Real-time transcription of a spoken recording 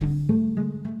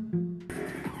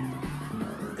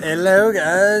Hello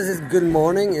guys, it's good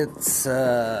morning. It's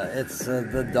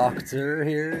the doctor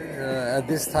here. At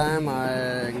this time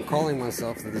I'm calling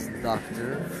myself this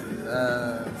doctor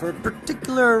for a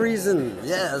particular reason.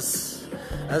 Yes,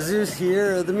 as you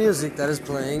hear the music that is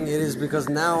playing, it is because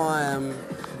now I am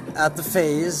at the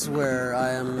phase where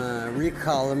I am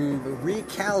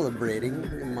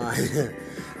recalibrating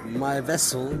my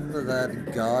vessel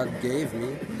that God gave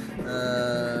me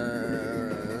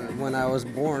when I was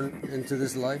born into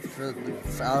this life,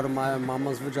 out of my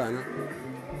mama's vagina,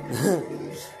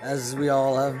 as we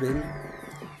all have been.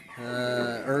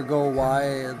 Ergo,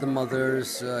 why the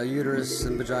mother's uterus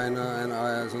and vagina and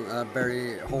eye is a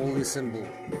very holy symbol,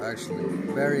 actually.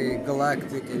 Very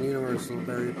galactic and universal,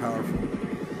 very powerful.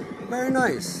 Very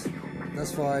nice.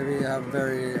 That's why we have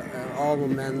all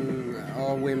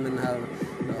women have